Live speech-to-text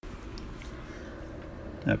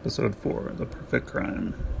Episode 4, The Perfect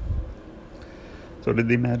Crime. So did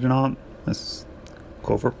the Imagineot, this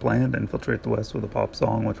covert plan to infiltrate the West with a pop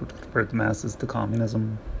song which would convert the masses to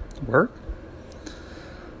communism, work?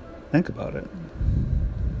 Think about it.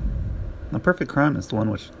 The perfect crime is the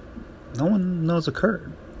one which no one knows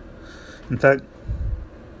occurred. In fact,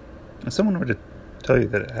 if someone were to tell you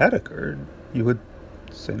that it had occurred, you would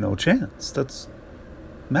say no chance. That's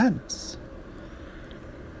madness.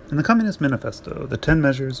 In the Communist Manifesto, the 10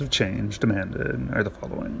 measures of change demanded are the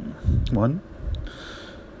following. 1.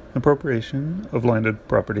 Appropriation of landed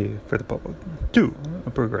property for the public. 2.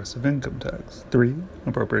 A progressive income tax. 3.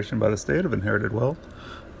 Appropriation by the state of inherited wealth.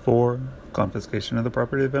 4. Confiscation of the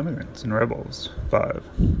property of immigrants and rebels. 5.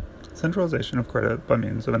 Centralization of credit by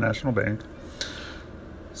means of a national bank.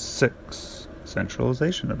 6.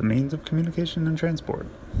 Centralization of the means of communication and transport.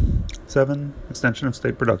 7. Extension of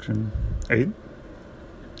state production. 8.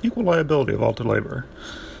 Equal liability of all to labor,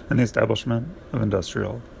 and the establishment of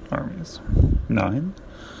industrial armies. 9.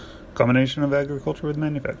 Combination of agriculture with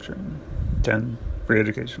manufacturing. 10. Free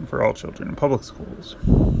education for all children in public schools.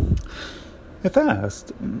 If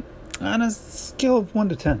asked, on a scale of 1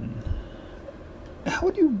 to 10, how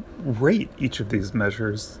would you rate each of these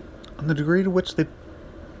measures on the degree to which they've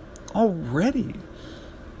already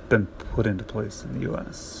been put into place in the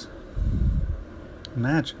U.S.?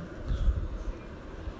 Imagine.